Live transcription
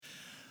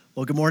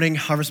Well, good morning,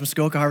 Harvest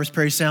Muskoka, Harvest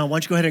Prairie Sound. Why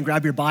don't you go ahead and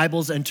grab your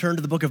Bibles and turn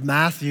to the book of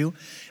Matthew.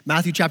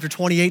 Matthew chapter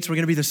 28, so we're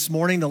going to be this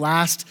morning, the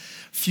last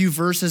few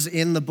verses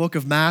in the book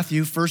of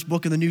Matthew, first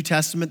book in the New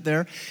Testament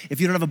there.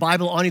 If you don't have a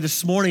Bible on you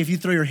this morning, if you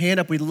throw your hand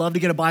up, we'd love to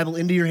get a Bible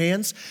into your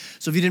hands.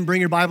 So if you didn't bring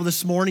your Bible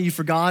this morning, you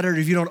forgot it, or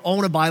if you don't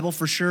own a Bible,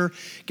 for sure,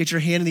 get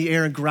your hand in the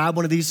air and grab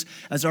one of these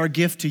as our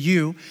gift to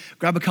you.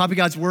 Grab a copy of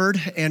God's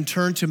Word and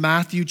turn to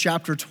Matthew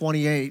chapter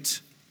 28.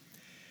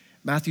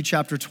 Matthew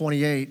chapter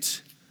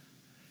 28.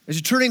 As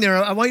you're turning there,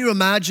 I want you to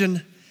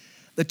imagine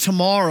that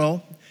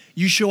tomorrow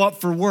you show up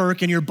for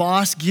work and your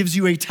boss gives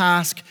you a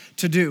task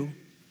to do.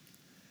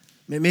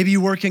 Maybe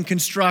you work in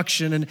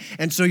construction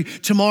and so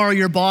tomorrow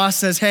your boss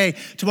says, hey,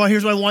 tomorrow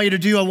here's what I want you to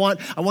do. I want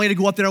you to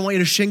go up there, I want you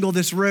to shingle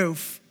this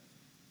roof.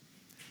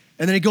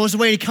 And then he goes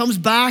away, he comes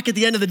back at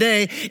the end of the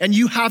day and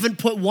you haven't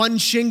put one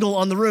shingle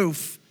on the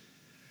roof.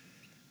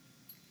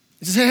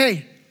 He says,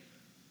 hey,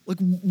 look,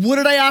 what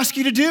did I ask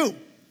you to do?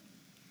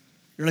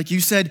 You're like,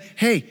 you said,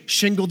 hey,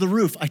 shingle the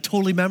roof. I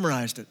totally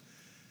memorized it.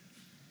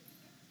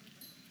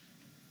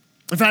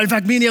 In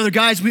fact, me and the other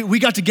guys, we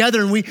got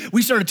together and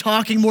we started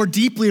talking more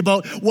deeply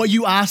about what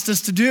you asked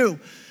us to do.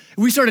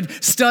 We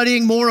started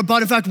studying more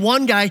about, in fact,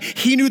 one guy,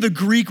 he knew the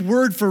Greek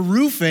word for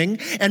roofing,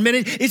 and man,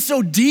 it's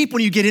so deep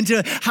when you get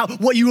into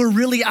what you were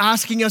really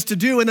asking us to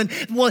do. And then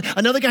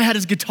another guy had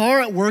his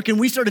guitar at work and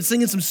we started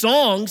singing some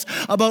songs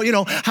about,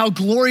 how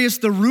glorious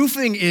the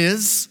roofing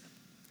is.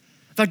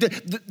 In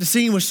fact, the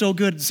singing was so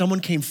good,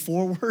 someone came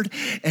forward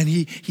and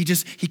he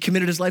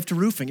committed his life to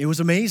roofing. It was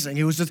amazing.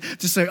 It was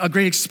just a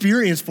great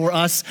experience for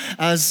us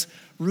as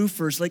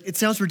roofers. Like, it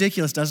sounds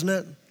ridiculous, doesn't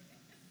it?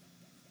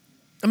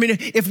 I mean,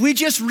 if we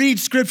just read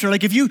scripture,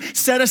 like if you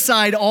set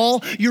aside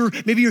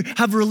maybe you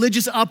have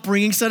religious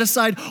upbringing, set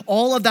aside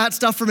all of that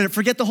stuff for a minute,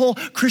 forget the whole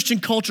Christian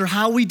culture,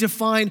 how we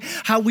define,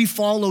 how we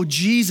follow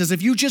Jesus.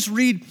 If you just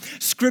read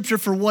scripture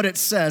for what it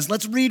says,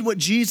 let's read what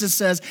Jesus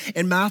says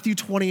in Matthew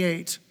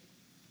 28.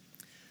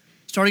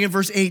 Starting in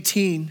verse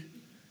 18,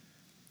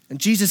 and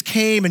Jesus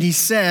came and he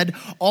said,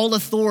 all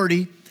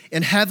authority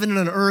in heaven and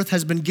on earth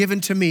has been given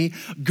to me.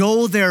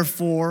 Go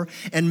therefore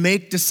and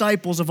make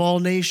disciples of all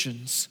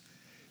nations,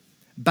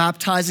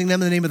 baptizing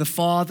them in the name of the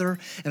Father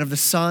and of the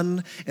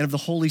Son and of the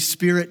Holy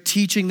Spirit,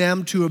 teaching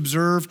them to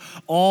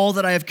observe all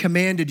that I have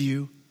commanded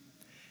you.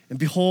 And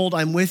behold,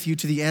 I'm with you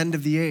to the end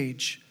of the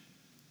age.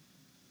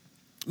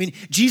 I mean,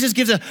 Jesus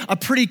gives a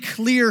pretty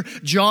clear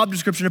job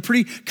description, a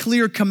pretty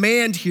clear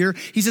command here.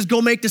 He says,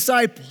 go make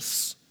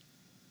disciples.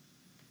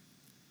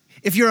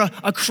 If you're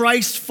a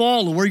Christ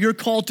follower, you're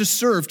called to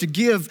serve, to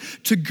give,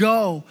 to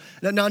go.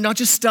 Not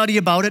just study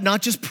about it,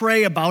 not just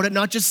pray about it,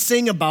 not just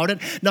sing about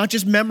it, not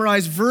just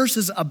memorize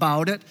verses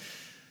about it.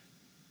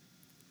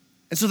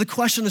 And so the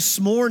question this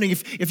morning,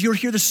 if you're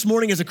here this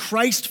morning as a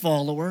Christ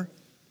follower,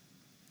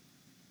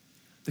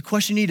 the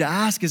question you need to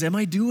ask is, am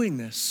I doing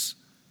this?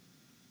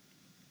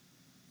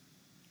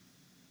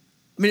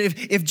 I mean,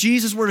 if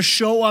Jesus were to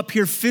show up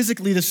here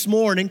physically this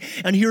morning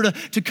and here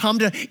to come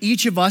to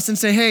each of us and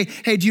say,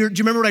 hey, do you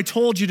remember what I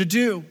told you to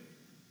do?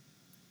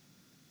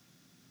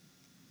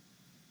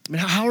 I mean,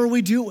 how are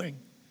we doing?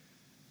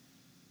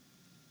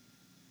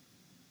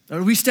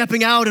 Are we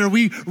stepping out and are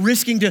we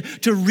risking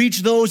to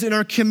reach those in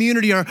our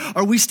community?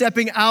 Are we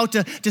stepping out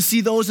to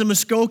see those in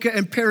Muskoka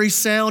and Prairie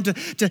Sound,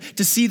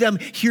 to see them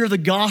hear the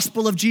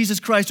gospel of Jesus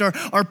Christ?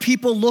 Are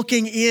people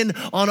looking in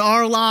on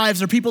our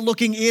lives? Are people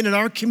looking in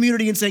our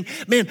community and saying,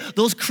 man,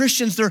 those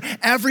Christians, they're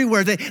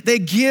everywhere. They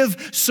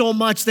give so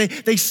much.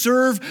 They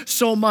serve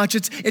so much.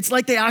 It's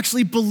like they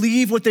actually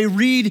believe what they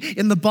read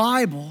in the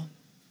Bible.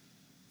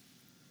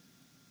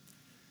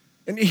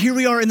 And here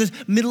we are in the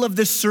middle of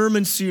this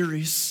sermon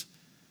series.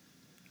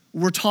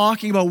 We're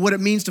talking about what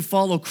it means to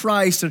follow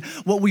Christ and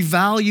what we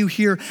value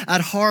here at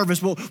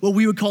Harvest, what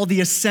we would call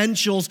the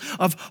essentials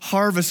of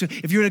Harvest.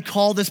 If you're going to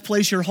call this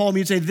place your home,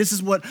 you'd say, this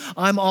is what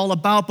I'm all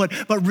about. But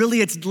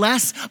really, it's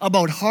less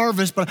about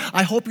Harvest, but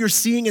I hope you're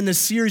seeing in this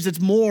series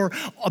it's more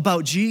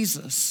about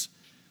Jesus.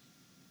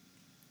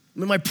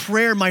 My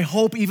prayer, my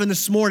hope even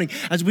this morning,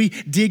 as we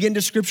dig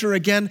into scripture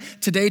again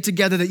today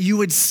together, that you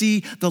would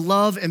see the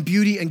love and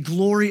beauty and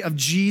glory of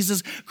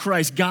Jesus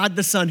Christ, God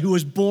the Son, who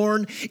was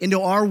born into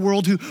our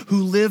world,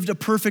 who lived a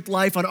perfect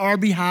life on our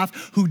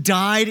behalf, who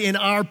died in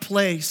our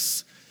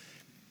place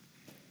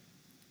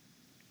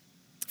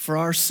for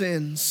our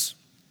sins,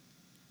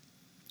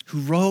 who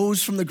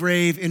rose from the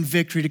grave in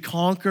victory to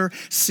conquer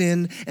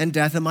sin and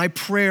death. And my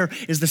prayer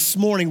is this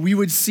morning we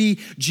would see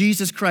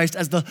Jesus Christ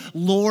as the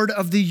Lord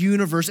of the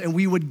universe and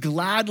we would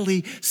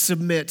gladly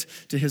submit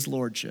to his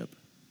lordship.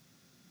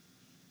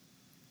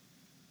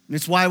 And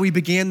it's why we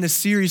began this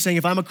series saying,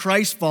 if I'm a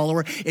Christ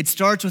follower, it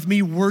starts with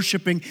me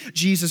worshiping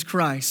Jesus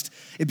Christ.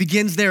 It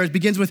begins there. It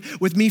begins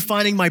with me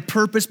finding my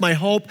purpose, my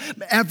hope,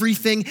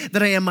 everything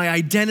that I am, my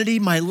identity,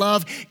 my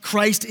love.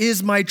 Christ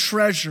is my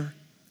treasure.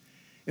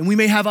 And we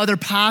may have other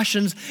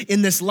passions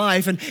in this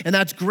life, and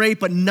that's great,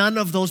 but none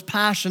of those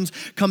passions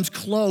comes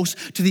close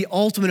to the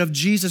ultimate of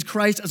Jesus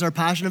Christ as our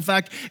passion. In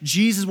fact,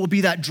 Jesus will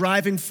be that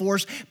driving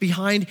force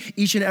behind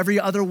each and every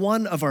other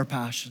one of our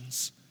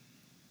passions.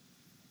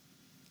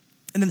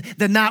 And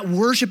then that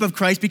worship of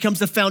Christ becomes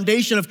the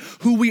foundation of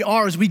who we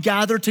are as we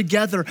gather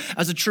together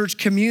as a church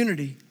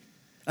community,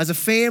 as a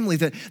family,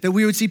 that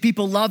we would see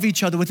people love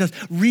each other with a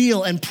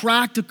real and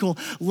practical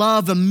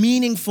love, a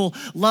meaningful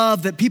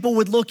love, that people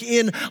would look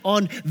in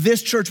on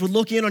this church, would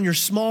look in on your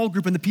small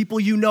group and the people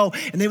you know,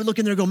 and they would look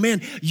in there and go,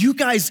 man, you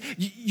guys,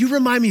 you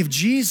remind me of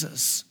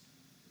Jesus.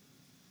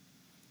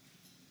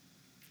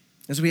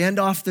 As we end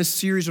off this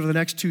series over the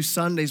next 2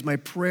 Sundays, my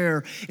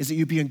prayer is that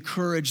you be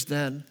encouraged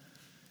then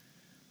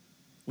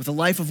with a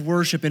life of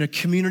worship in a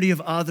community of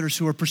others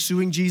who are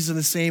pursuing Jesus in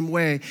the same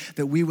way,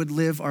 that we would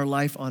live our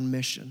life on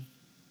mission.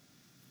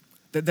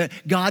 That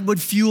God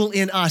would fuel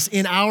in us,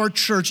 in our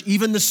church,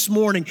 even this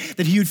morning,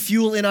 that he would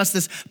fuel in us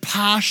this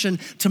passion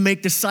to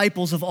make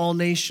disciples of all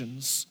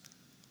nations.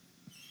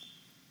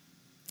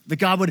 That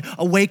God would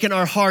awaken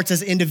our hearts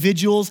as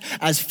individuals,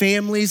 as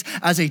families,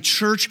 as a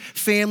church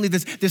family,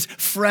 this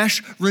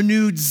fresh,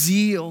 renewed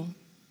zeal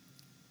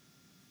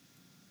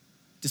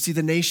to see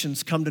the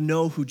nations come to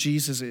know who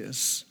Jesus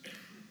is.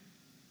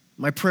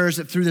 My prayer is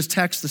that through this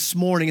text this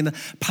morning and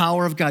the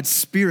power of God's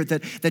Spirit,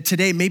 that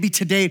today, maybe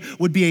today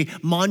would be a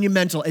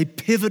monumental, a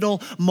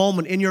pivotal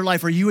moment in your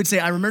life where you would say,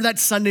 I remember that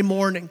Sunday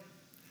morning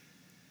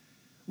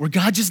where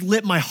God just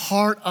lit my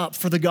heart up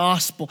for the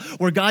gospel,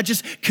 where God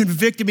just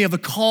convicted me of a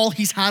call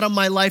he's had on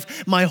my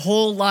life, my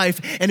whole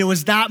life. And it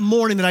was that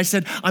morning that I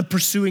said, I'm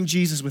pursuing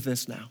Jesus with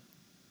this now.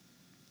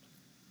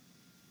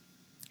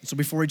 So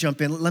before we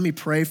jump in, let me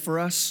pray for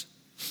us,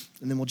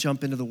 and then we'll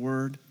jump into the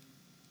word.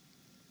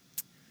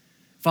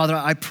 Father,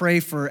 I pray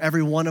for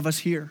every one of us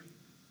here,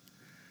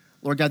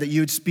 Lord God, that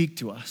you would speak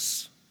to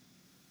us.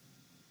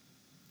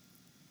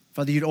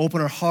 Father, you'd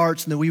open our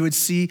hearts and that we would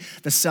see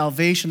the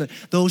salvation, that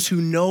those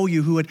who know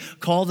you, who would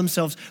call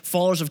themselves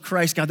followers of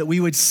Christ, God, that we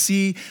would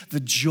see the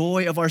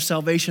joy of our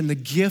salvation, the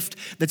gift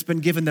that's been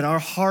given, that our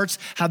hearts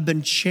have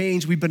been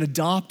changed. We've been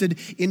adopted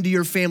into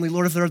your family.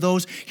 Lord, if there are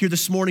those here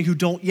this morning who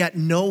don't yet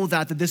know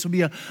that this would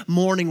be a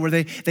morning where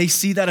they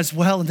see that as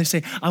well and they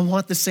say, I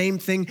want the same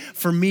thing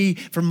for me,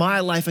 for my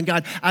life. And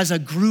God, as a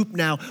group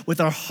now, with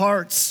our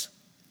hearts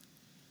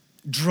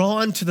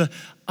drawn to the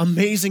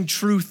amazing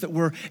truth that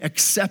we're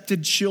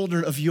accepted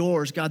children of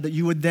yours, God, that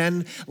you would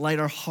then light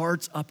our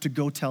hearts up to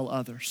go tell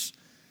others.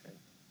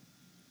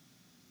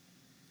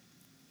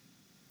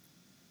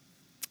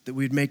 That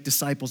we would make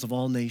disciples of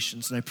all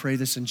nations. And I pray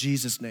this in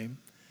Jesus' name.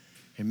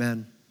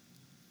 Amen.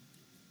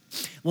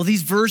 Well,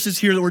 these verses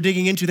here that we're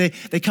digging into,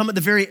 they come at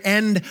the very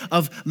end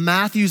of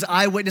Matthew's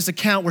eyewitness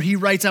account where he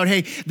writes out,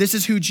 hey, this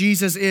is who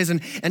Jesus is.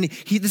 And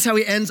this is how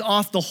he ends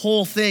off the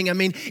whole thing. I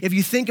mean, if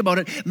you think about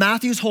it,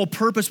 Matthew's whole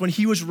purpose when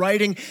he was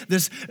writing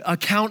this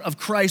account of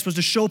Christ was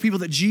to show people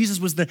that Jesus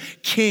was the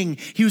king.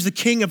 He was the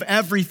king of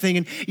everything.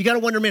 And you got to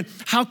wonder, man,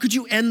 how could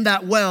you end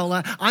that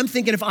well? I'm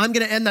thinking if I'm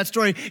going to end that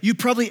story, you'd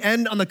probably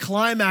end on the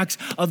climax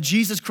of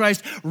Jesus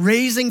Christ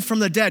raising from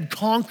the dead,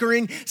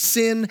 conquering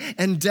sin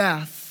and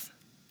death.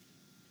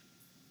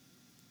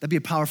 That'd be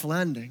a powerful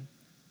ending.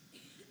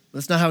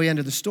 That's not how he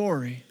ended the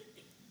story.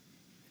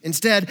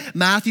 Instead,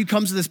 Matthew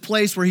comes to this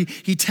place where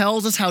he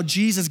tells us how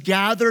Jesus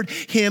gathered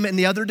him and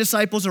the other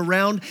disciples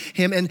around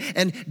him,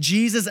 and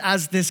Jesus,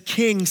 as this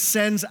king,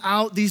 sends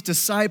out these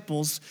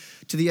disciples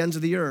to the ends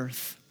of the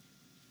earth.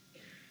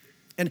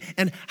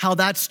 And how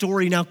that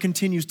story now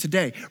continues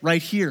today,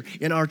 right here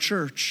in our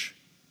church.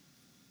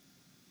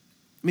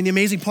 I mean, the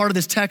amazing part of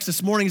this text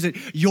this morning is that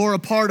you're a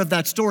part of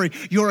that story.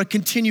 You're a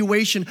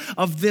continuation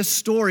of this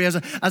story. As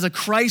a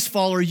Christ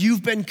follower,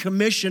 you've been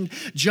commissioned,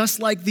 just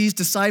like these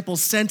disciples,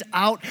 sent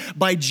out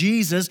by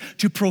Jesus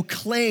to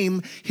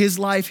proclaim his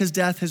life, his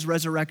death, his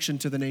resurrection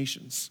to the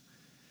nations.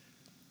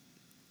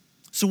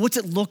 So what's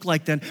it look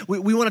like then?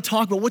 We want to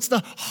talk about what's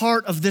the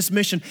heart of this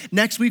mission.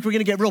 Next week, we're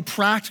going to get real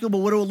practical about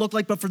what it will look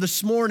like. But for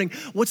this morning,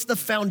 what's the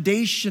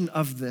foundation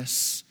of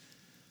this?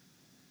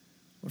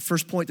 Our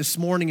first point this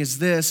morning is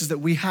that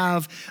we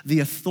have the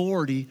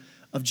authority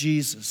of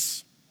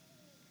Jesus.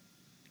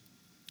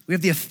 We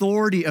have the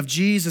authority of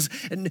Jesus.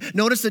 And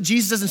notice that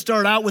Jesus doesn't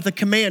start out with a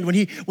command. When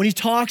he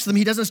talks to them,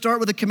 he doesn't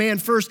start with a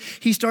command first.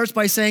 He starts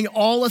by saying,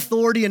 all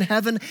authority in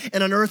heaven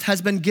and on earth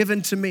has been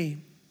given to me.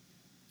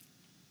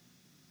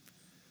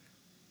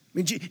 I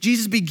mean,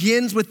 Jesus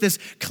begins with this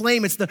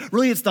claim. It's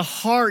the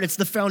heart. It's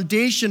the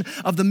foundation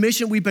of the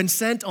mission we've been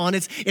sent on.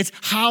 It's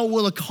how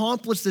we'll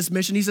accomplish this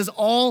mission. He says,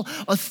 all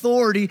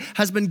authority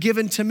has been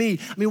given to me.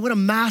 I mean, what a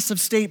massive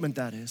statement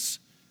that is.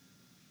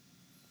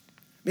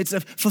 It's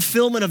a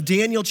fulfillment of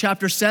Daniel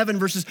chapter 7,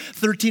 verses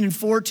 13 and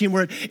 14,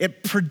 where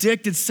it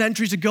predicted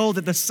centuries ago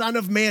that the Son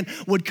of Man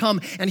would come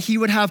and he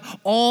would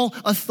have all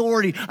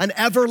authority, an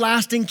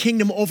everlasting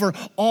kingdom over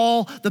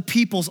all the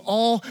peoples,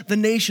 all the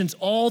nations,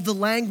 all the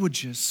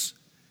languages.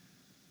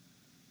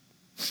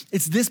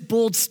 It's this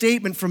bold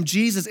statement from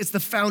Jesus. It's the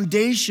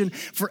foundation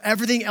for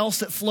everything else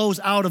that flows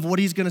out of what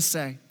he's going to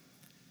say.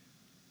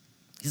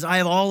 He says, I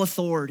have all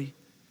authority.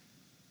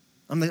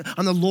 I'm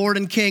the Lord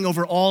and King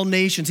over all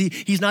nations.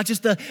 He's not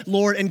just the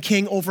Lord and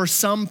King over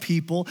some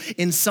people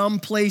in some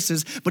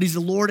places, but he's the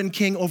Lord and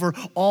King over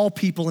all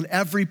people in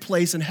every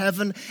place in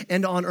heaven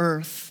and on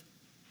earth.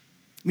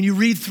 When you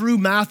read through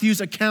Matthew's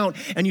account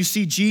and you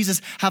see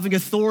Jesus having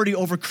authority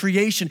over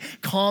creation,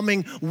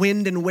 calming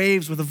wind and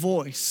waves with a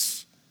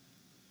voice.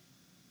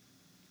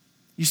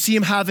 You see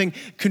him having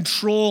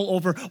control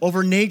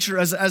over nature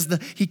as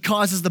he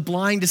causes the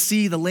blind to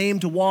see, the lame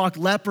to walk,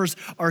 lepers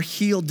are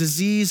healed,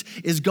 disease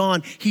is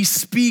gone. He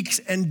speaks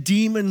and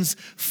demons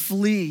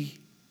flee.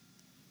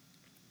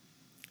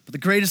 But the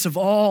greatest of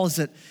all is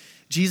that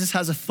Jesus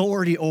has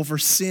authority over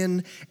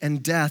sin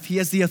and death. He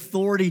has the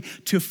authority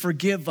to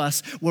forgive us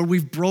where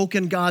we've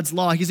broken God's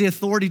law. He has the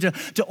authority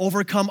to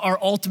overcome our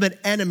ultimate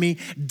enemy,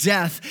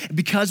 death.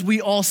 Because we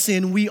all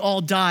sin, we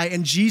all die.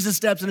 And Jesus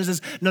steps in and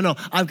says, no,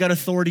 I've got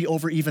authority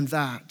over even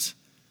that.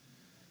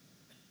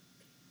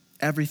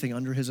 Everything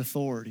under his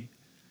authority.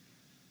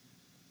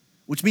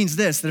 Which means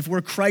this, that if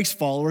we're Christ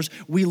followers,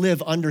 we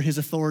live under his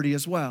authority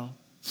as well.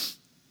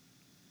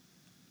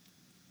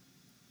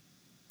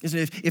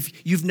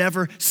 If you've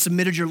never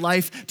submitted your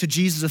life to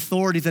Jesus'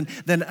 authority,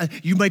 then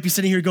you might be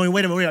sitting here going,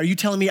 wait a minute, are you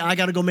telling me I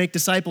got to go make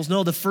disciples?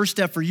 No, the first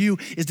step for you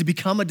is to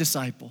become a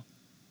disciple.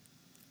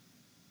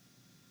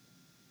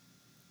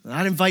 And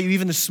I'd invite you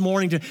even this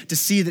morning to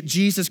see that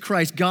Jesus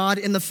Christ, God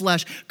in the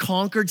flesh,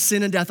 conquered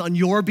sin and death on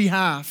your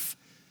behalf.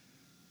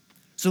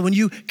 So when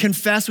you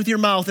confess with your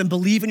mouth and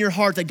believe in your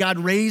heart that God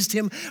raised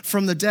him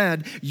from the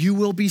dead, you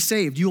will be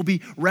saved. You will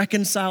be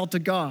reconciled to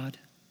God.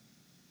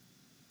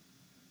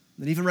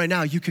 And even right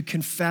now, you could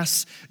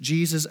confess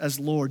Jesus as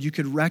Lord. You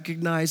could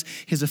recognize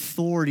his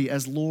authority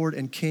as Lord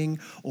and King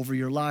over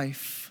your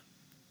life.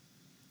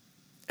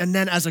 And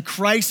then as a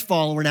Christ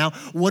follower now,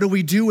 what do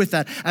we do with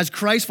that? As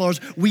Christ followers,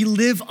 we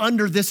live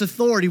under this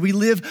authority. We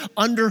live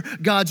under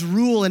God's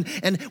rule.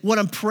 And what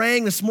I'm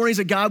praying this morning is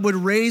that God would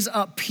raise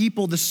up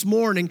people this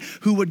morning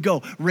who would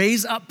go.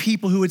 Raise up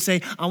people who would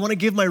say, I want to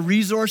give my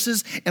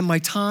resources and my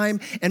time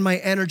and my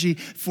energy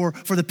for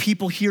the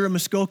people here in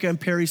Muskoka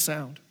and Perry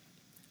Sound.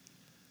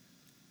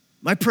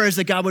 My prayer is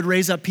that God would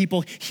raise up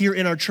people here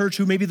in our church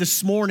who maybe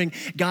this morning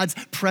God's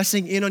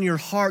pressing in on your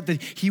heart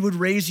that he would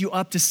raise you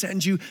up to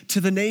send you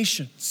to the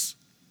nations.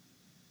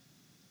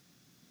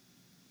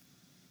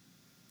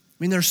 I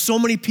mean, there's so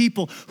many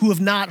people who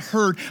have not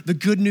heard the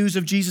good news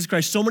of Jesus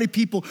Christ. So many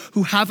people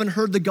who haven't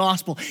heard the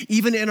gospel,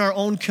 even in our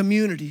own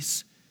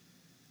communities.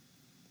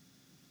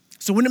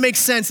 So wouldn't it make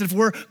sense that if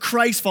we're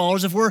Christ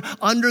followers, if we're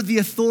under the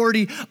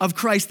authority of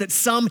Christ, that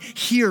some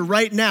here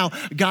right now,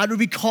 God would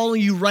be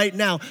calling you right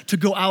now to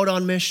go out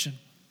on mission.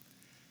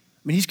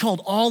 I mean, he's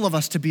called all of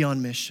us to be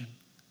on mission.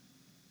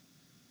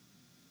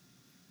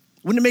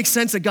 Wouldn't it make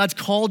sense that God's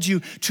called you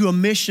to a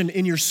mission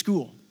in your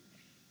school?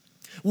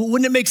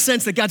 Wouldn't it make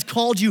sense that God's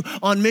called you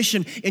on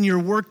mission in your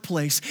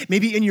workplace,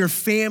 maybe in your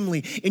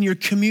family, in your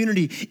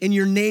community, in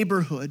your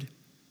neighborhood?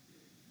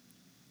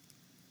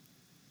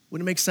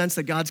 Wouldn't it make sense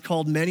that God's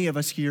called many of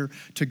us here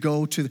to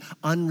go to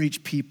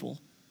unreached people,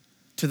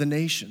 to the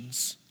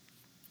nations?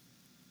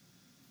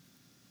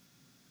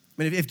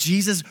 I mean, if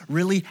Jesus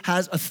really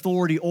has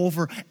authority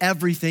over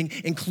everything,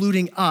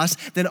 including us,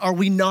 then are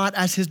we not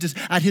at his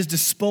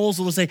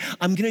disposal to say,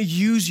 I'm going to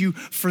use you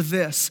for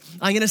this.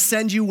 I'm going to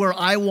send you where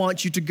I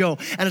want you to go.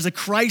 And as a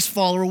Christ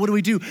follower,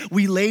 what do?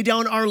 We lay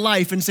down our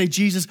life and say,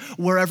 Jesus,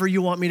 wherever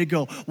you want me to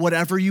go,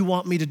 whatever you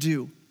want me to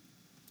do.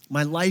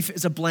 My life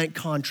is a blank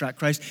contract,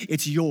 Christ.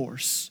 It's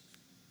yours.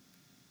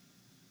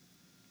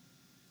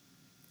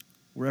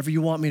 Wherever you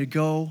want me to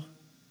go,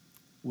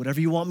 whatever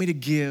you want me to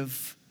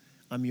give,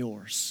 I'm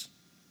yours.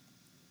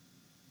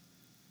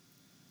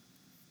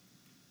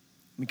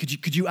 I mean,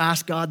 could you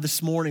ask God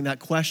this morning that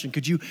question?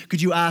 Could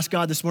you ask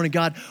God this morning,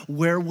 God,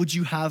 where would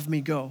you have me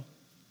go?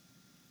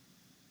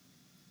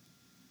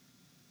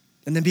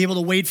 And then be able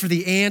to wait for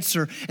the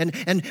answer.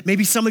 And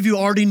maybe some of you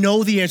already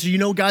know the answer. You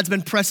know God's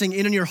been pressing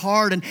in your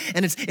heart, and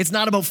it's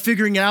not about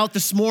figuring it out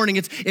this morning.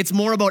 It's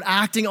more about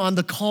acting on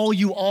the call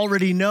you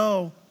already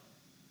know.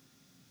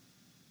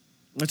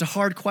 It's a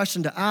hard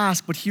question to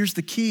ask, but here's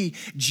the key.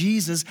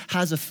 Jesus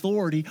has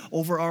authority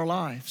over our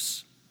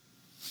lives.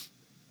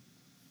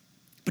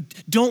 But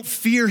don't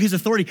fear his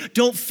authority.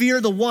 Don't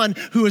fear the one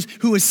who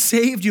has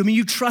saved you. I mean,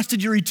 you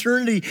trusted your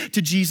eternity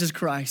to Jesus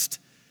Christ.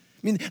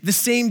 I mean, the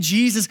same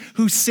Jesus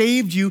who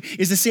saved you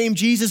is the same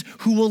Jesus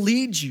who will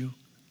lead you.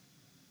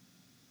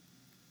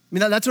 I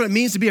mean, that's what it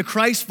means to be a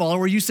Christ follower,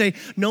 where you say,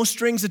 no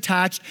strings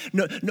attached,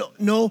 no,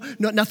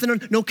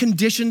 nothing, no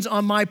conditions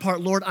on my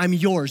part. Lord, I'm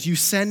yours. You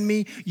send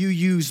me, you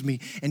use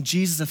me. And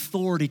Jesus'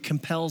 authority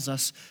compels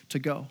us to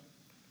go.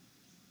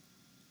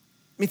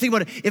 I mean, think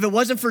about it. If it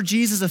wasn't for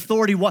Jesus'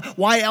 authority,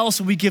 why else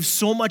would we give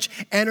so much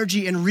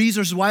energy and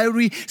resources? Why would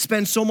we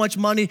spend so much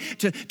money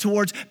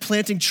towards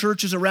planting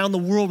churches around the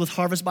world with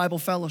Harvest Bible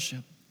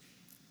Fellowship?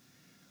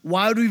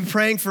 Why would we be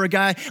praying for a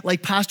guy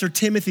like Pastor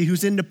Timothy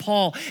who's in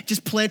Nepal,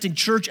 just planting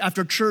church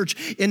after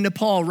church in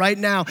Nepal right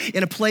now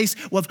in a place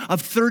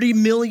of 30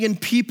 million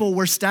people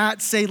where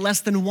stats say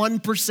less than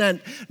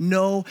 1%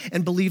 know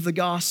and believe the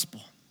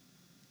gospel?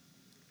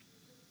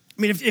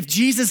 I mean, if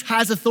Jesus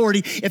has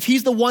authority, if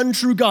he's the one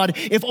true God,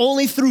 if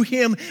only through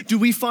him do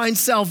we find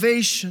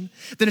salvation,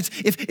 then it's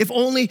if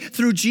only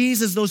through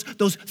Jesus those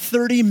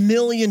 30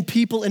 million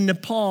people in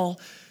Nepal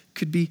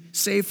could be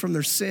saved from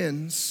their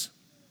sins,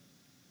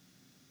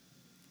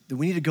 then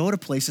we need to go to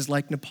places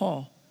like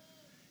Nepal.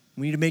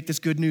 We need to make this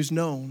good news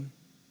known.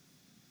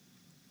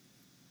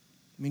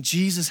 I mean,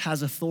 Jesus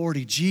has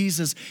authority.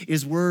 Jesus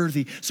is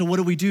worthy. So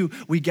what do?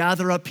 We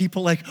gather up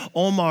people like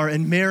Omar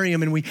and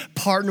Miriam, and we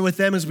partner with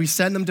them as we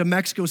send them to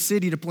Mexico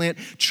City to plant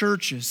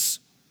churches.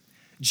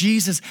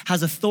 Jesus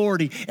has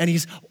authority, and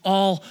he's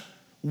all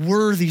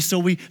worthy. So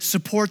we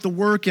support the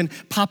work in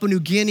Papua New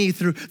Guinea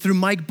through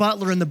Mike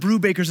Butler and the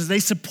Brewbakers as they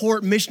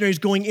support missionaries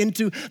going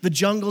into the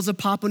jungles of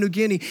Papua New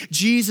Guinea.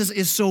 Jesus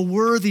is so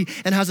worthy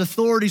and has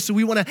authority. So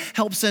we want to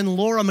help send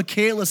Laura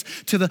Michaelis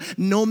to the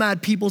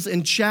nomad peoples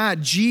in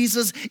Chad.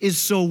 Jesus is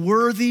so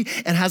worthy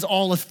and has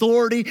all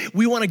authority.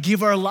 We want to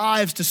give our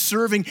lives to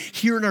serving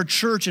here in our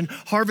church and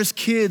Harvest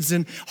Kids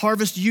and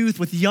Harvest Youth,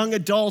 with young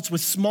adults,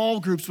 with small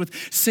groups, with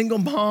single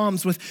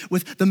moms,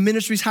 with the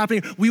ministries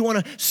happening. We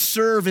want to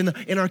serve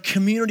in our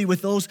community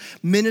with those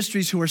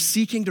ministries who are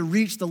seeking to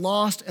reach the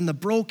lost and the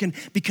broken,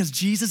 because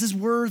Jesus is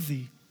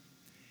worthy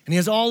and he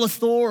has all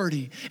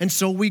authority. And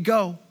so we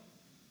go.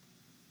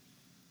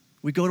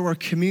 We go to our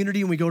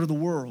community and we go to the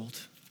world.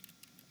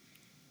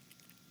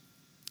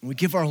 And we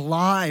give our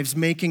lives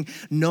making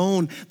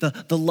known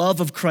the love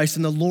of Christ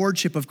and the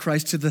lordship of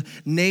Christ to the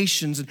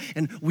nations.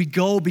 And we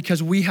go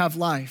because we have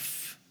life.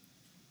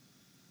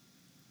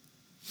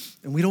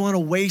 And we don't want to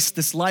waste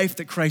this life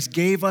that Christ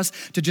gave us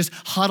to just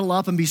huddle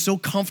up and be so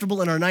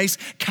comfortable in our nice,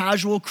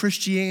 casual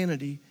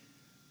Christianity.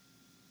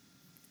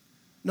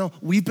 No,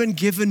 we've been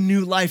given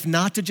new life,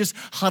 not to just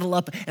huddle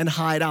up and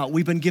hide out.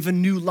 We've been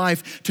given new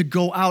life to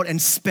go out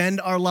and spend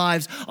our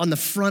lives on the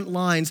front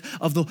lines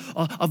of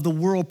the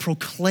world,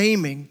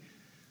 proclaiming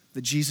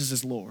that Jesus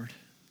is Lord.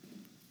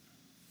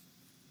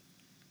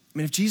 I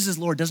mean, if Jesus is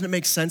Lord, doesn't it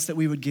make sense that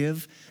we would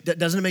give?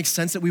 Doesn't it make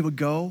sense that we would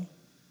go?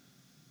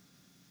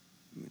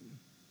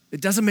 It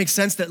doesn't make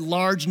sense that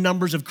large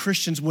numbers of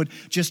Christians would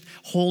just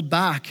hold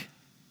back,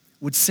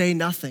 would say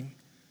nothing,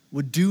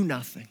 would do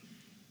nothing.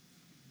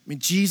 I mean,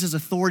 Jesus'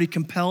 authority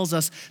compels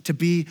us to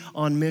be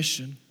on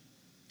mission.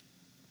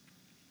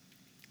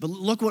 But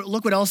look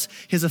what else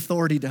his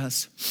authority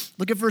does.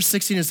 Look at verse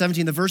 16 and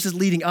 17, the verses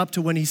leading up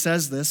to when he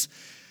says this.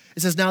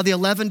 It says, "Now the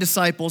 11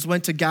 disciples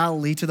went to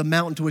Galilee, to the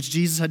mountain to which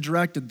Jesus had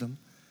directed them.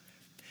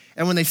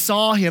 And when they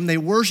saw him, they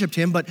worshiped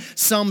him, but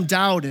some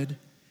doubted."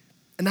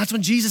 And that's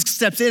when Jesus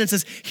steps in and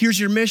says, here's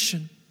your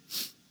mission.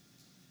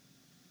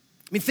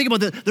 I mean, think about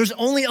this. There's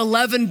only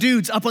 11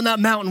 dudes up on that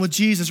mountain with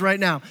Jesus right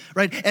now,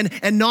 right?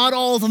 And not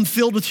all of them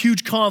filled with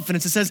huge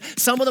confidence. It says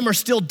some of them are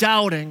still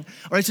doubting,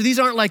 all right? So these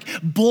aren't like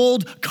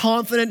bold,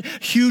 confident,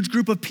 huge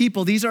group of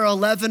people. These are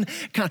 11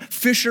 kind of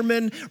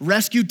fishermen,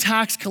 rescued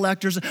tax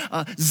collectors,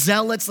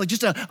 zealots, like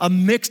just a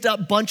mixed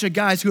up bunch of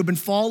guys who have been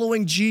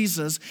following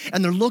Jesus.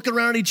 And they're looking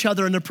around at each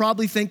other and they're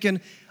probably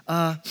thinking,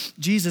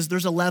 Jesus,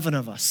 there's 11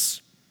 of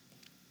us.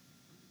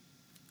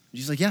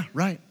 Jesus is like, yeah,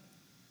 right.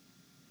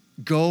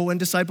 Go and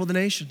disciple the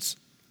nations.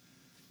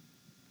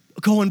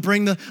 Go and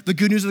bring the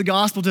good news of the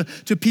gospel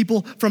to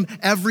people from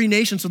every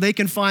nation so they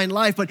can find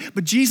life.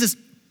 But Jesus,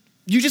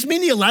 you just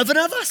mean the 11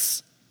 of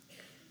us?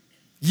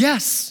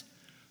 Yes,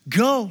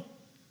 go.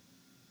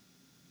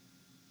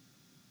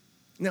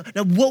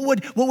 Now what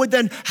would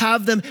then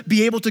have them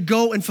be able to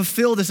go and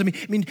fulfill this? I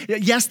mean,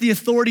 yes, the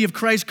authority of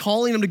Christ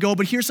calling them to go,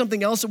 but here's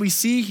something else that we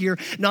see here.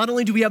 Not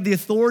only do we have the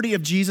authority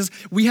of Jesus,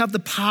 we have the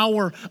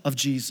power of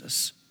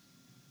Jesus.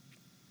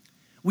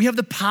 We have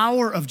the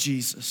power of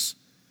Jesus.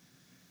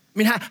 I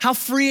mean, how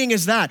freeing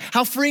is that?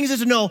 How freeing is it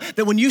to know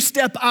that when you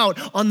step out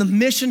on the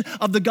mission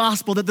of the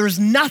gospel, that there's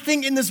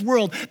nothing in this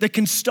world that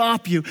can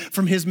stop you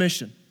from his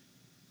mission?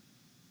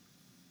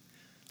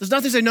 There's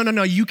nothing to say,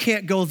 no, you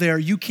can't go there.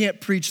 You can't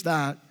preach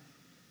that.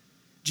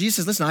 Jesus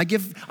says, listen, I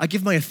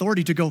give my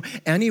authority to go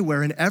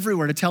anywhere and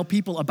everywhere to tell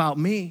people about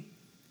me.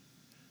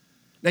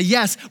 Now,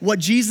 yes, what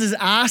Jesus is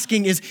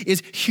asking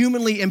is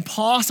humanly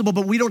impossible,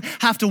 but we don't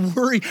have to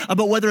worry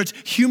about whether it's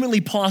humanly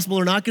possible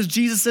or not, because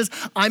Jesus says,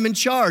 I'm in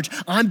charge.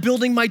 I'm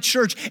building my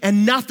church,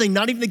 and nothing,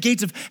 not even the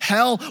gates of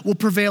hell, will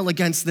prevail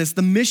against this.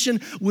 The mission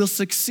will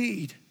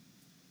succeed.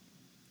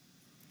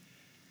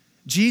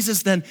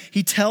 Jesus then,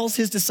 he tells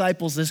his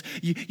disciples this.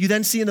 You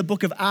then see in the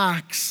book of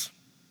Acts,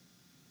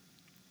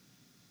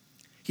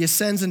 he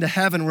ascends into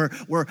heaven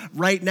where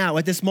right now,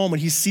 at this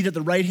moment, he's seated at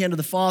the right hand of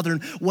the Father.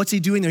 And what's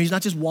he doing there? He's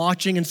not just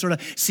watching and sort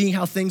of seeing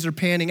how things are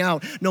panning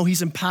out. No,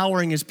 he's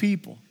empowering his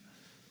people.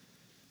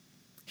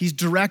 He's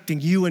directing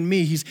you and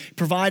me. He's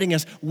providing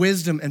us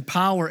wisdom and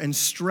power and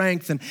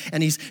strength.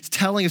 And he's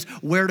telling us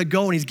where to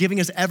go. And he's giving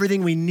us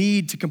everything we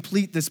need to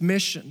complete this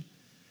mission.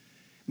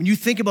 When you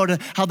think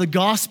about how the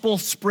gospel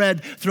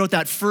spread throughout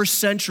that first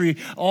century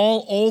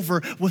all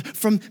over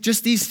from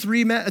just these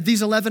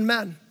 11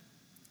 men.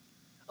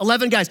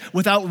 11 guys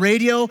without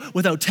radio,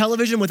 without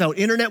television, without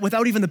internet,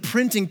 without even the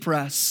printing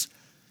press.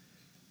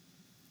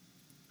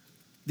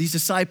 These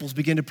disciples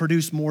begin to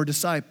produce more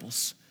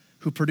disciples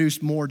who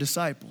produced more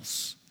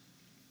disciples.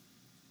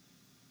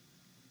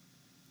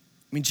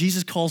 I mean,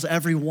 Jesus calls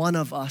every one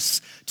of us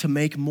to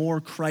make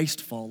more Christ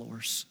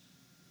followers.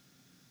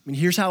 I mean,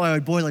 here's how I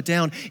would boil it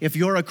down. If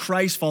you're a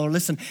Christ follower,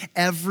 listen,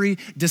 every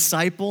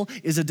disciple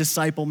is a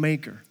disciple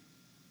maker.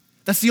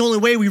 That's the only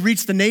way we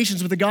reach the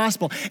nations with the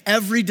gospel.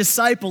 Every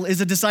disciple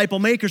is a disciple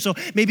maker. So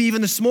maybe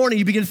even this morning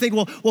you begin to think,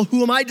 well,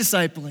 who am I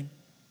discipling?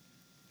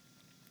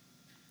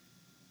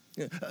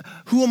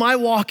 Who am I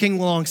walking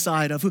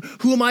alongside of?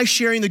 Who am I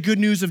sharing the good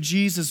news of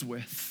Jesus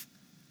with?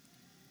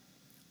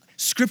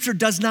 Scripture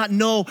does not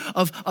know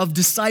of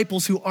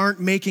disciples who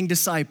aren't making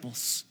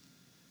disciples.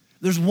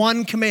 There's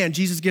one command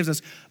Jesus gives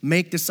us: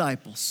 make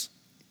disciples.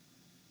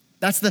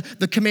 That's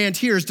the command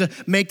here, is to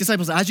make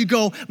disciples. As you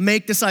go,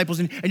 make disciples.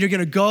 And you're going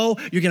to go,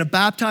 you're going to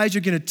baptize,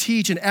 you're going to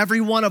teach. And every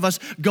one of us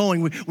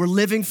going, we're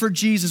living for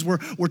Jesus.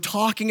 We're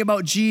talking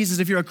about Jesus.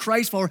 If you're a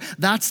Christ follower,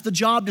 that's the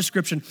job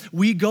description.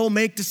 We go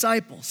make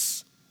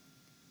disciples.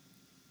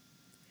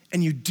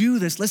 And you do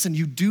this, listen,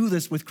 you do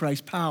this with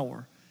Christ's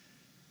power.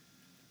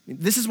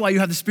 This is why you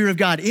have the Spirit of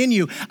God in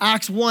you.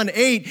 Acts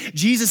 1:8,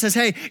 Jesus says,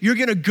 hey, you're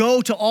going to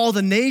go to all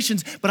the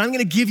nations, but I'm going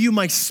to give you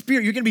my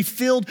Spirit. You're going to be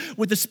filled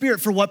with the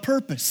Spirit. For what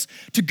purpose?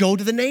 To go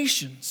to the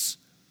nations,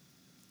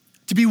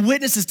 to be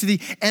witnesses to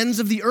the ends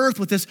of the earth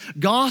with this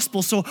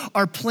gospel. So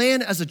our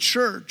plan as a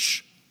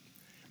church,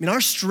 I mean,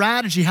 our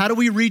strategy, how do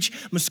we reach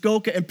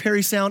Muskoka and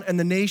Perry Sound and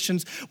the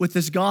nations with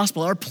this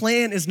gospel? Our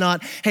plan is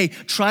not, hey,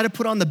 try to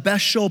put on the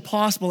best show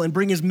possible and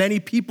bring as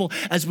many people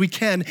as we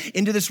can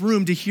into this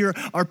room to hear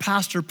our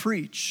pastor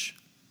preach.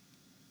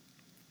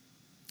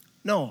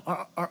 No,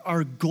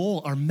 our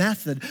goal, our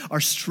method, our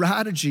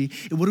strategy,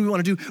 what do we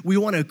want to do? We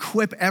want to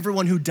equip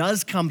everyone who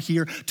does come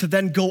here to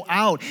then go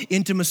out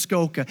into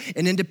Muskoka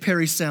and into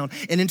Perry Sound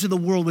and into the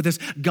world with this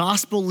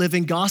gospel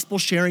living, gospel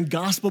sharing,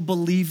 gospel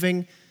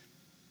believing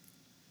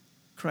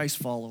Christ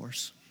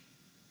followers.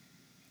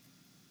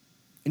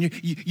 And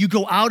you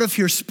go out of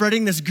here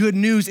spreading this good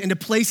news into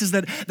places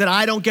that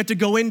I don't get to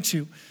go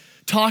into,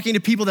 talking to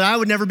people that I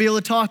would never be able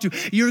to talk to.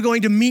 You're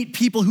going to meet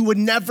people who would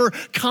never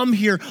come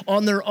here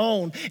on their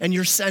own, and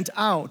you're sent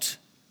out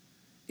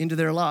into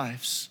their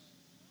lives.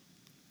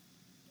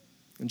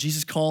 And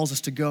Jesus calls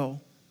us to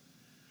go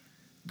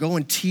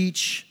and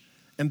teach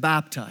and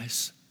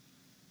baptize.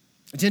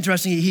 It's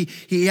interesting,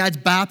 he adds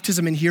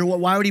baptism in here.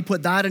 Why would he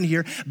put that in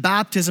here?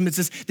 Baptism,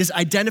 it's this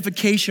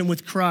identification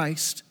with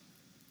Christ.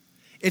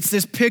 It's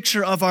this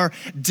picture of our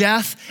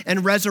death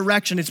and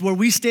resurrection. It's where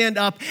we stand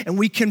up and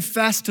we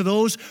confess to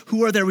those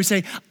who are there. We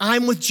say,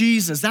 I'm with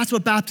Jesus. That's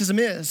what baptism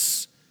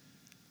is.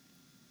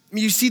 I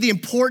mean, you see the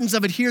importance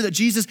of it here, that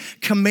Jesus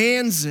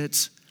commands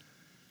it.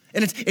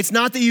 And it's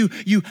not that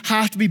you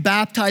have to be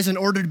baptized in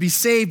order to be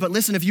saved, but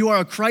listen, if you are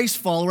a Christ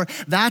follower,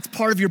 that's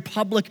part of your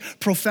public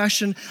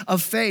profession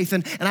of faith.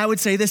 And I would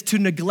say this: to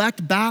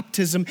neglect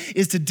baptism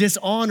is to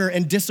dishonor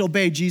and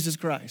disobey Jesus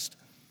Christ.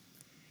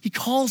 He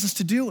calls us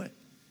to do it.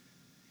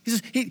 He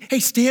says, hey,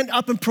 stand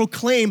up and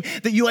proclaim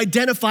that you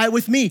identify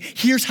with me.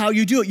 Here's how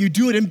you do it. You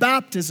do it in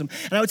baptism.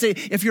 And I would say,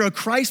 if you're a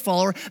Christ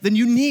follower, then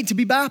you need to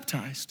be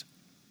baptized.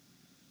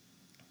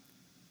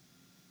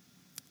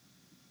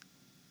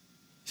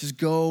 He says,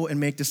 go and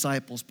make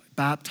disciples by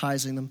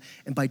baptizing them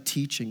and by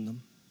teaching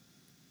them.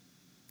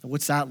 Now,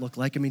 what's that look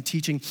like? I mean,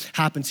 teaching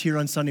happens here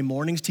on Sunday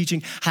mornings.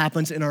 Teaching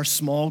happens in our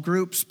small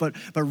groups. But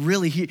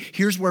really,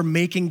 here's where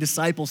making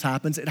disciples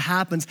happens. It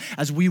happens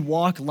as we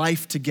walk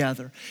life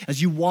together,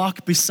 as you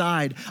walk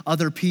beside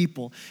other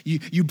people.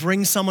 You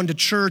bring someone to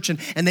church and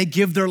they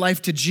give their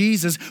life to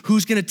Jesus.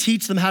 Who's going to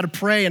teach them how to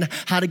pray and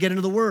how to get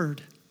into the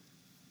Word?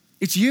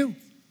 It's you.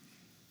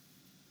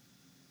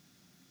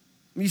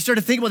 When you start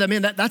to think about that,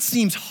 man, that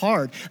seems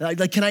hard.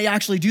 Like, can I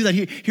actually do that?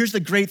 Here's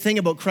the great thing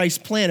about Christ's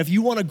plan. If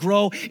you want to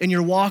grow in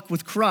your walk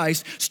with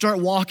Christ, start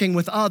walking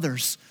with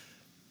others.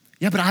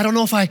 Yeah, but I don't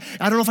know if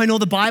I know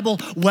the Bible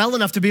well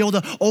enough to be able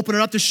to open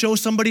it up to show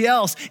somebody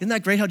else. Isn't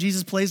that great how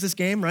Jesus plays this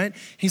game, right?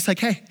 He's like,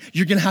 hey,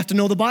 you're going to have to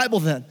know the Bible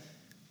then.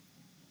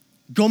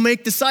 Go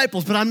make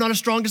disciples, but I'm not a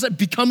strong disciple.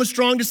 Become a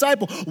strong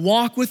disciple.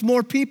 Walk with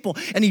more people.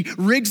 And he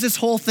rigs this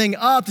whole thing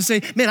up to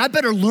say, man, I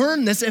better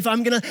learn this if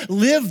I'm going to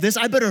live this.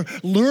 I better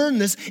learn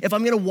this if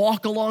I'm going to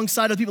walk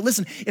alongside of people.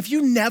 Listen, if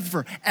you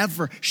never,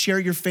 ever share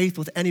your faith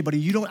with anybody,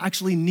 you don't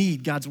actually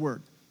need God's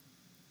Word.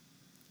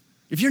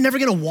 If you're never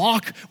going to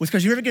walk with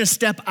Christ, you're never going to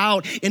step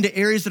out into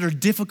areas that are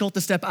difficult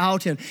to step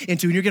out into,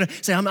 and you're going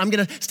to say, I'm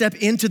going to step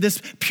into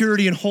this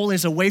purity and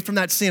holiness, away from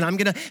that sin. I'm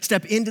going to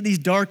step into these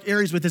dark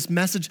areas with this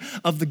message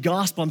of the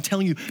gospel. I'm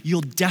telling you, you'll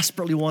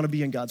desperately want to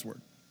be in God's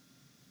Word.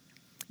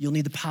 You'll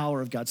need the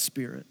power of God's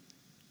Spirit.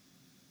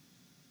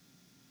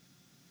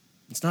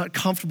 It's not a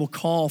comfortable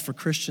call for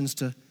Christians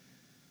to,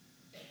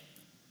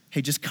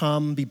 hey, just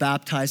come, be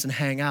baptized, and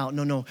hang out.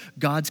 No,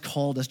 God's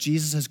called us.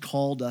 Jesus has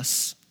called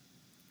us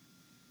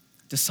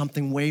to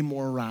something way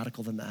more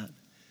radical than that.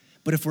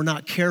 But if we're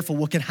not careful,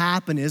 what can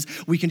happen is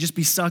we can just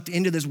be sucked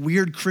into this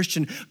weird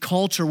Christian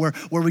culture where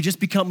we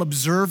just become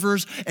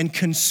observers and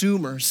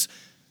consumers.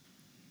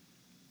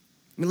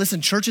 I mean,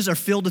 listen, churches are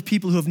filled with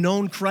people who have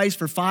known Christ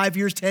for 5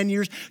 years, 10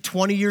 years,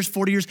 20 years,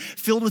 40 years,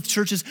 filled with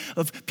churches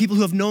of people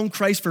who have known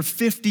Christ for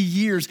 50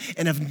 years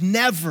and have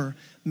never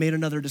made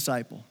another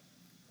disciple.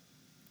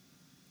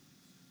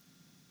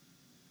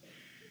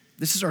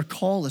 This is our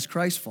call as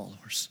Christ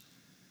followers.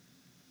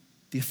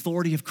 The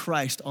authority of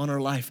Christ on our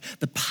life,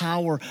 the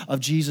power of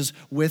Jesus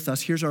with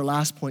us. Here's our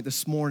last point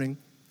this morning.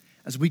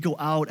 As we go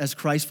out as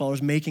Christ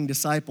followers, making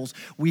disciples,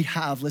 we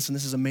have, listen,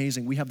 this is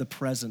amazing, we have the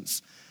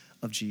presence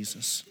of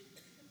Jesus.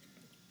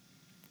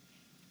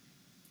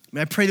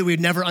 I pray that we would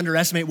never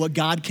underestimate what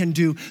God can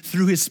do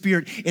through his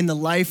Spirit in the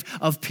life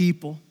of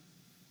people.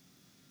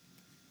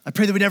 I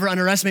pray that we never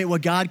underestimate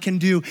what God can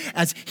do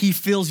as he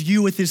fills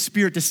you with his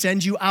Spirit to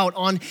send you out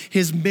on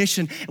his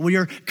mission. We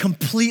are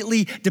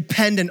completely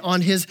dependent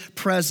on his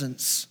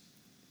presence.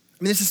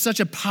 I mean, this is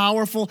such a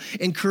powerful,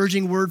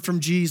 encouraging word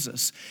from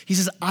Jesus. He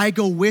says, I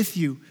go with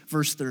you,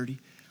 verse 30,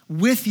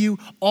 with you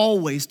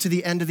always to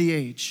the end of the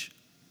age.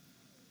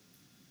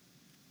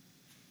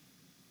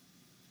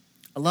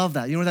 I love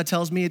that. You know what that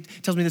tells me? It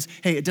tells me this,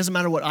 hey, it doesn't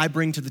matter what I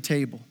bring to the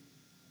table.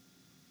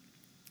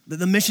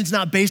 The mission's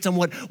not based on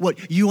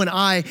what you and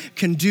I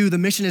can do. The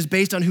mission is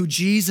based on who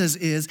Jesus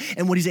is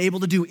and what he's able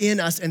to do in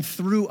us and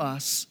through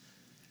us.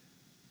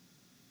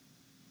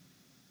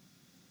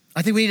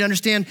 I think we need to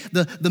understand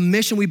the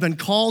mission we've been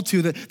called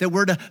to, that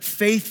we're to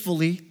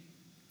faithfully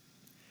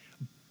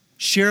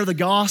share the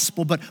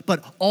gospel,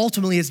 but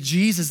ultimately it's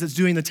Jesus that's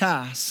doing the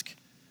task.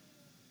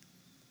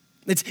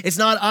 It's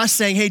not us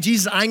saying, hey,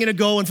 Jesus, I'm going to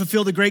go and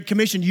fulfill the Great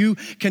Commission. You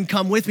can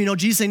come with me. No,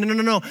 Jesus saying,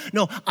 no,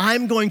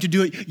 I'm going to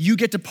do it. You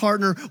get to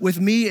partner with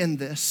me in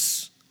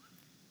this.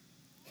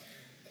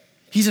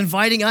 He's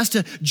inviting us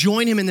to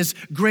join him in this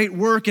great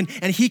work, and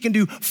he can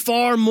do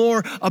far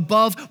more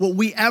above what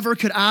we ever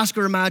could ask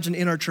or imagine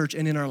in our church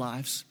and in our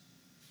lives.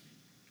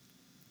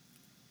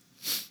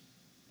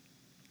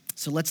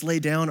 So let's lay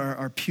down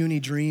our puny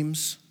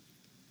dreams.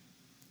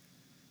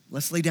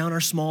 Let's lay down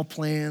our small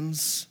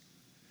plans.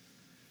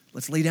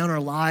 Let's lay down our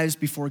lives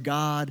before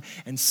God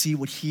and see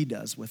what he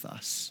does with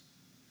us.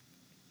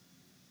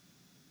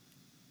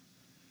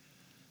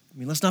 I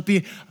mean, let's not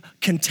be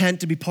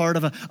content to be part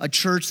of a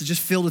church that's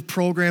just filled with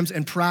programs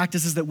and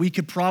practices that we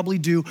could probably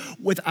do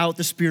without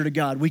the Spirit of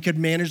God. We could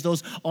manage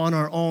those on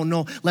our own.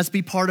 No, let's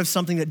be part of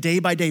something that day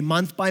by day,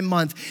 month by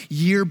month,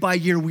 year by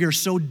year, we are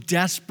so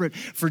desperate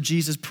for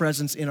Jesus'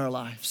 presence in our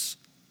lives.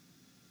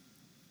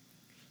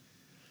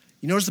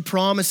 You notice the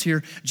promise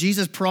here.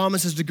 Jesus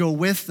promises to go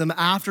with them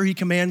after he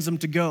commands them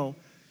to go.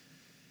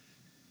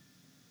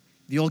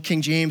 The old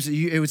King James,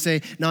 it would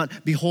say,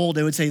 not behold,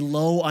 it would say,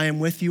 lo, I am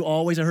with you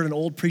always. I heard an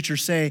old preacher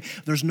say,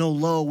 there's no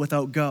lo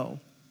without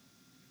go.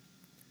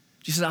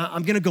 Jesus said,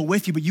 I'm going to go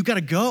with you, but you got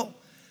to go.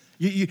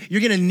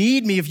 You're going to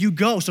need me if you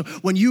go. So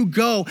when you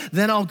go,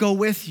 then I'll go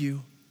with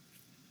you.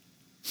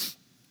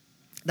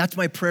 That's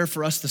my prayer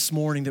for us this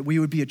morning, that we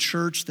would be a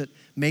church that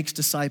makes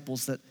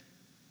disciples, that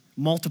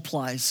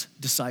multiplies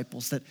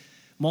disciples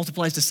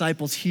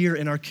here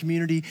in our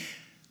community,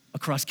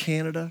 across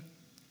Canada,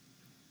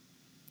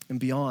 and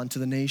beyond to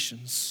the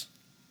nations.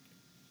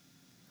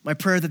 My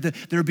prayer that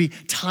there would be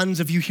tons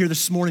of you here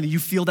this morning that you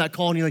feel that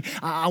call and you're like,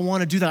 I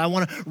want to do that. I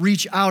want to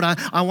reach out.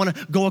 I want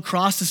to go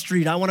across the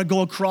street. I want to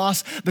go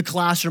across the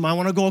classroom. I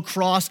want to go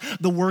across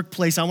the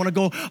workplace. I want to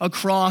go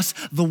across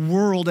the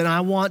world, and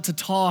I want to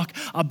talk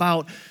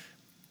about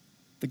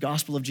the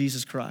gospel of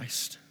Jesus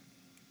Christ.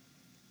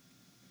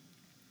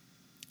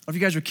 If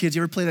you guys were kids,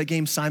 you ever play that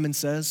game Simon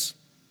Says?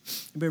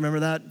 Anybody remember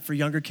that? For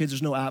younger kids,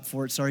 there's no app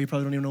for it. Sorry, you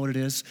probably don't even know what it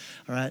is.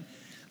 All right.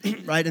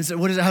 Right? And so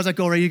how's that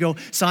go, right? You go,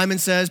 Simon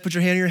says, put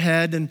your hand on your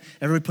head, and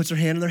everybody puts their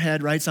hand on their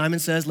head, right? Simon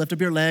says, lift up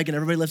your leg, and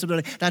everybody lifts up their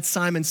leg. That's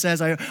Simon Says.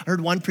 I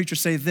heard one preacher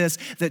say this,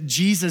 that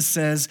Jesus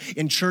says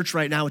in church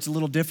right now, it's a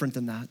little different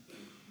than that.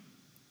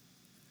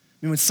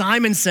 I mean, when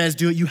Simon says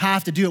do it, you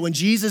have to do it. When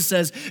Jesus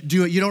says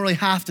do it, you don't really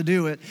have to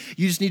do it.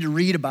 You just need to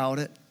read about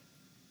it.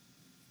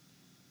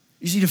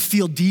 You just need to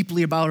feel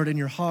deeply about it in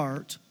your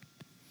heart.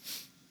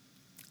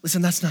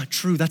 Listen, that's not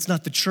true. That's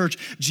not the church.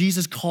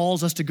 Jesus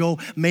calls us to go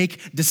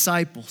make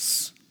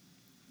disciples.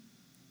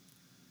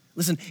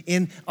 Listen,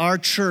 in our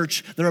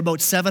church, there are about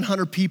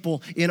 700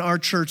 people in our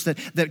church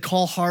that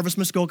call Harvest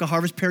Muskoka,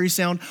 Harvest Perry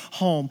Sound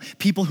home.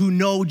 People who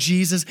know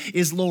Jesus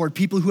is Lord.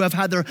 People who have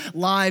had their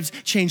lives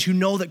changed, who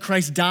know that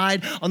Christ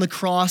died on the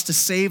cross to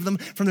save them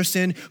from their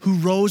sin, who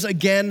rose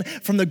again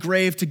from the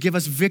grave to give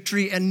us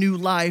victory and new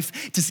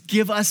life, to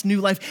give us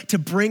new life, to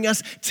bring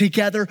us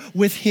together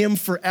with him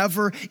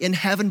forever in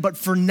heaven. But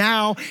for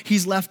now,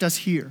 he's left us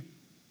here.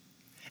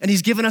 And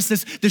he's given us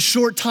this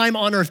short time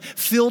on earth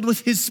filled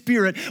with his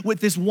Spirit with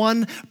this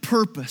one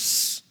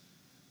purpose.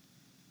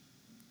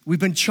 We've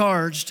been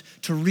charged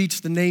to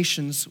reach the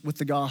nations with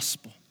the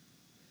gospel.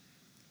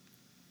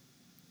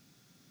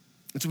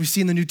 That's what we see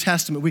in the New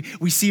Testament.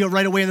 We see it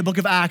right away in the book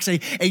of Acts, a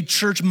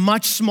church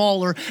much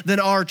smaller than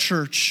our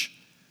church,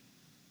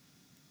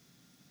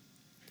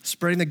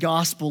 spreading the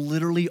gospel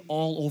literally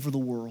all over the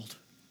world.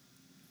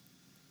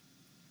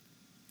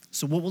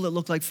 So what will it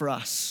look like for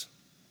us?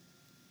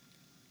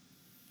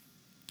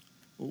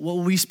 What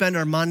will we spend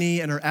our money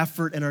and our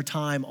effort and our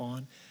time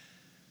on?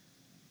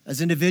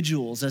 As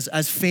individuals,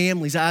 as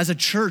families, as a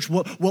church,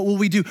 what will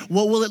we do?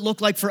 What will it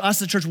look like for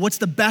us as a church? What's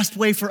the best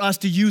way for us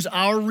to use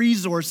our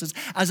resources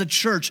as a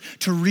church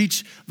to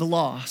reach the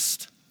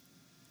lost?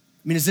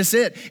 I mean, is this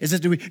it?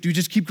 Do we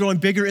just keep growing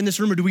bigger in this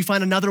room, or do we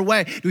find another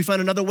way? Do we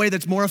find another way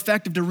that's more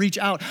effective to reach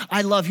out?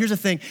 Here's the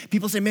thing.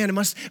 People say, man, it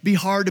must be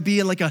hard to be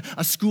in like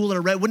a school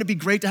and wouldn't it be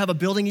great to have a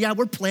building? Yeah,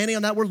 we're planning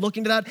on that. We're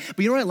looking to that. But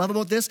you know what I love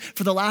about this?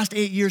 For the last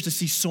 8 years to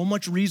see so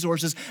much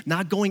resources,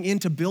 not going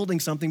into building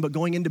something, but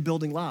going into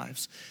building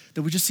lives.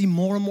 That we just see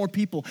more and more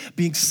people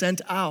being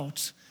sent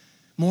out,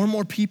 more and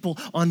more people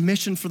on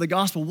mission for the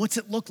gospel. What's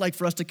it look like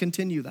for us to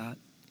continue that?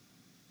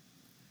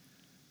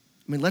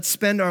 I mean, let's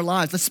spend our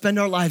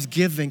lives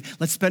giving.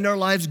 Let's spend our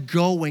lives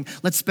going.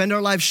 Let's spend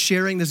our lives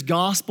sharing this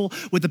gospel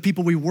with the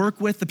people we work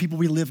with, the people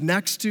we live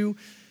next to.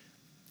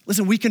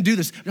 Listen, we can do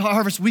this.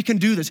 Harvest, we can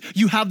do this.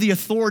 You have the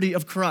authority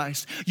of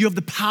Christ. You have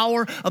the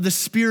power of the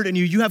Spirit in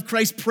you. You have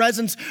Christ's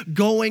presence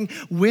going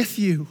with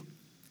you.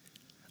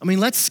 I mean,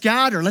 let's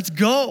scatter. Let's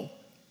go.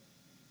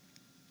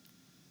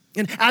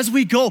 And as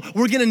we go,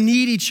 we're gonna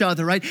need each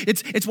other, right?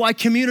 It's why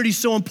community is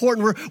so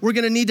important. We're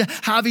gonna need to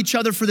have each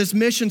other for this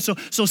mission. So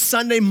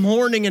Sunday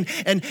morning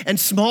and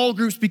small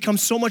groups become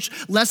so much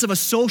less of a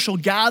social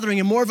gathering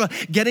and more of a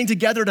getting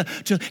together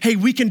to hey,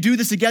 we can do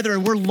this together,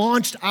 and we're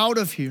launched out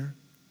of here.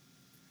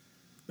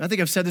 I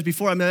think I've said this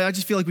before. I mean, I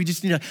just feel like we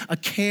just need a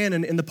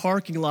cannon in the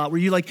parking lot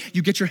where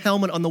you get your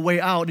helmet on the way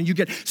out and you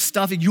get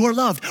stuff, you're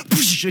loved,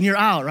 and you're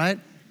out, right?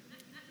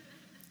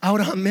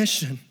 Out on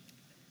mission.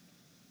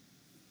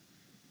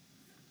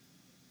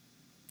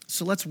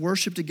 So let's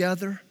worship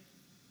together.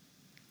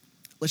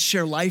 Let's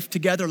share life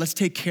together. Let's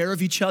take care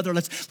of each other.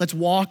 Let's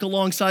walk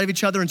alongside of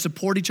each other and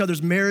support each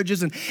other's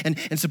marriages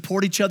and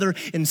support each other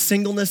in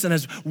singleness and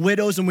as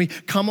widows. And we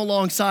come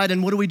alongside,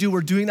 and what do?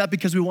 We're doing that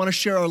because we want to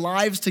share our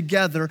lives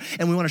together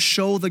and we want to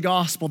show the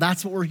gospel.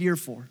 That's what we're here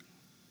for.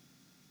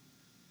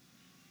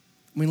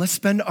 I mean, let's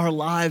spend our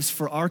lives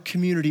for our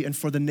community and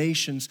for the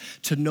nations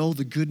to know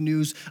the good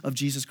news of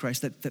Jesus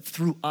Christ, that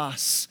through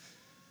us,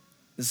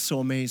 this is so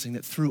amazing,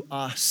 that through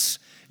us,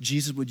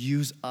 Jesus would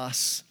use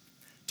us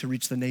to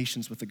reach the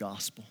nations with the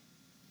gospel.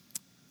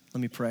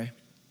 Let me pray.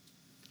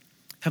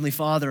 Heavenly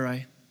Father,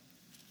 I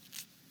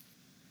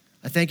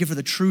thank you for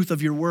the truth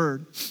of your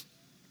word.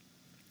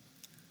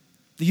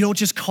 That you don't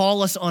just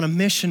call us on a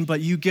mission,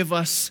 but you give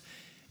us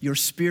your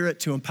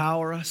Spirit to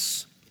empower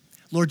us.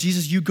 Lord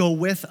Jesus, you go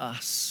with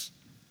us.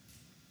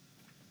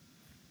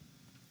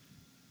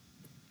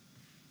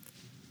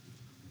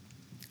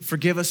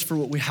 Forgive us for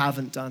what we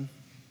haven't done.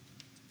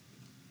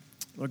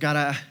 Lord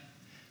God,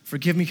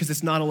 forgive me because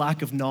it's not a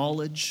lack of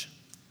knowledge.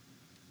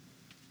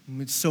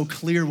 It's so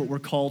clear what we're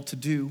called to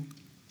do.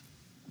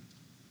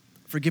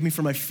 Forgive me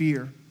for my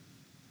fear,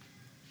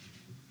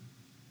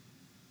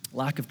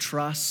 lack of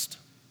trust.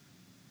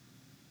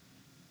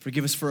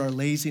 Forgive us for our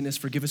laziness.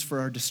 Forgive us for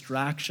our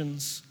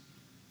distractions.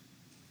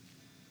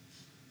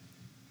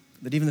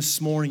 That even this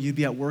morning you'd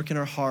be at work in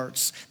our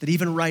hearts. That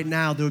even right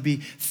now there would be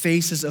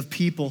faces of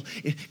people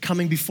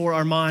coming before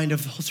our mind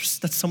of,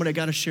 that's someone I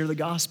got to share the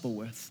gospel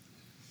with.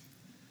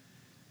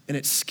 And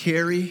it's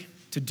scary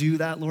to do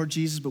that, Lord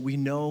Jesus, but we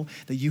know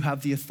that you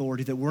have the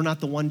authority, that we're not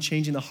the one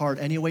changing the heart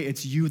anyway.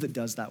 It's you that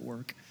does that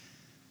work.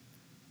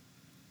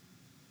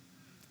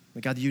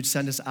 God, that you'd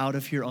send us out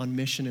of here on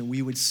mission and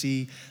we would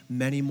see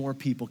many more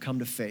people come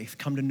to faith,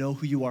 come to know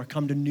who you are,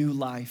 come to new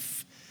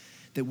life,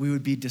 that we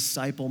would be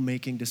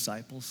disciple-making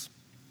disciples.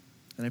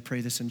 And I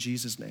pray this in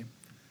Jesus' name.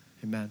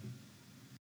 Amen.